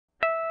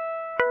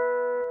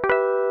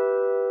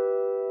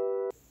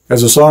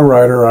As a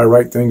songwriter, I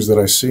write things that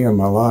I see in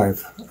my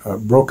life.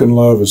 Broken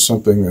love is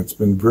something that's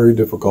been very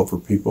difficult for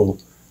people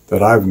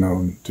that I've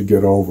known to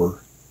get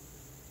over.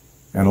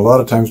 And a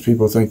lot of times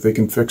people think they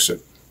can fix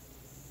it.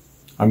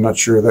 I'm not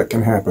sure that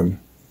can happen,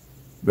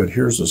 but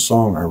here's a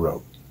song I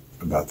wrote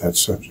about that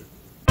subject.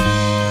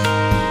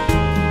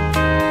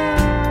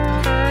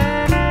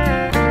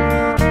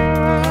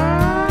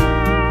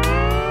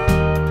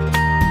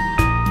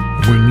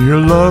 When you're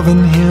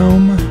loving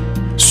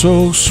him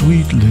so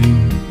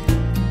sweetly,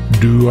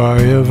 do I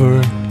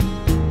ever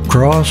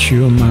cross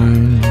your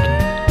mind?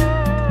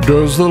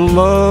 Does the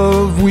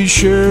love we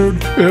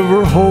shared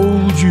ever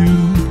hold you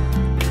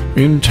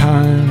in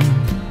time?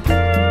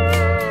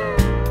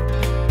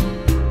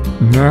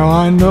 Now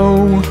I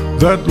know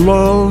that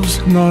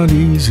love's not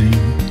easy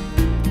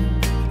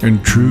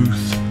and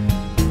truth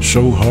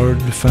so hard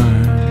to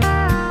find.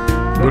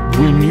 But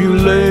when you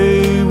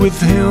lay with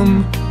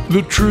him,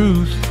 the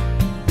truth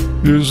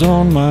is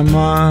on my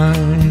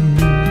mind.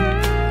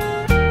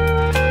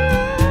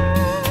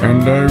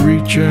 And I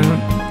reach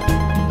out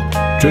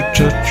to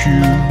touch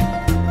you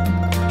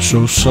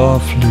so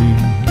softly,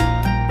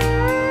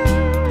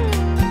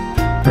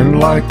 and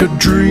like a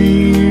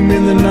dream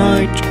in the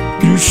night,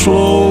 you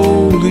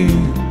slowly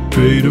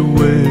fade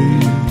away.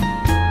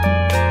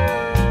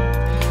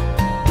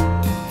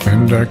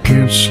 And I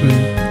can't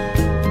sleep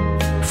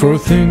for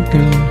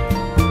thinking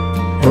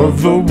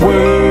of the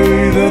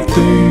way that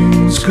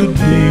things could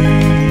be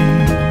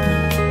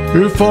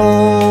if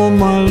all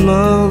my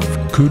love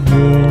could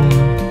warm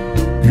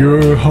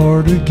your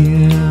heart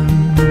again.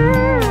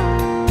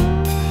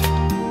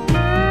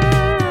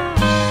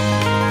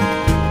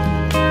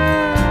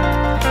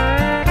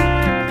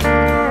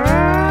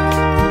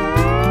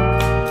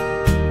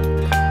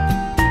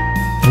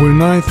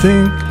 When I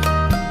think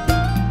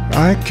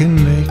I can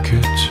make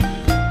it,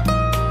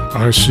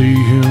 I see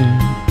him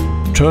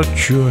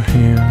touch your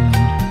hand,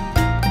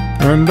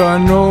 and I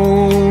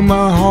know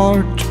my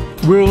heart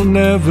will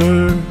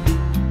never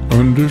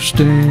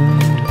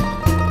understand.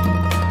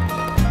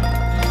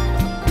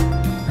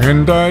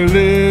 And I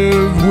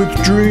live with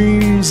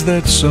dreams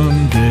that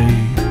someday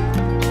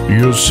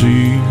you'll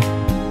see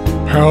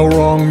how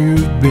wrong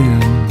you've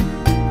been,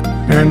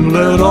 and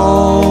let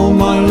all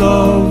my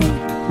love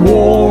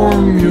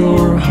warm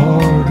your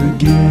heart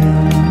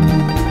again.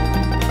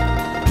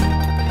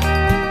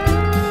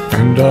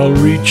 And I'll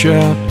reach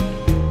out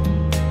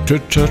to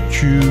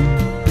touch you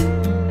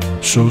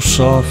so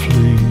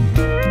softly,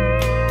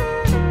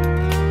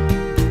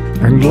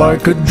 and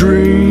like a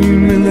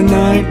dream in the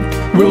night,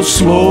 we'll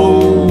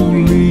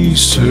slowly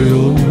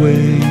sail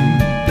away.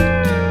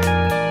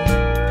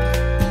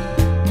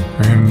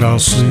 And I'll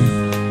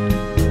sleep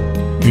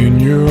in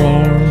your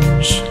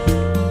arms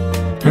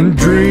and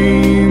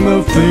dream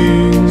of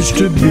things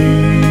to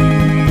be,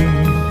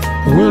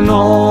 when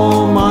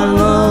all my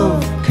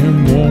love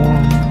can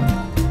warm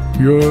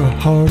your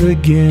heart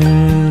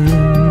again.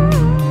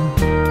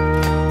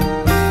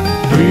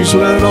 Please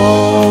let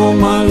all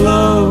my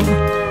love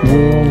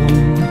warm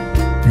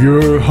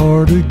your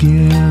heart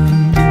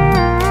again.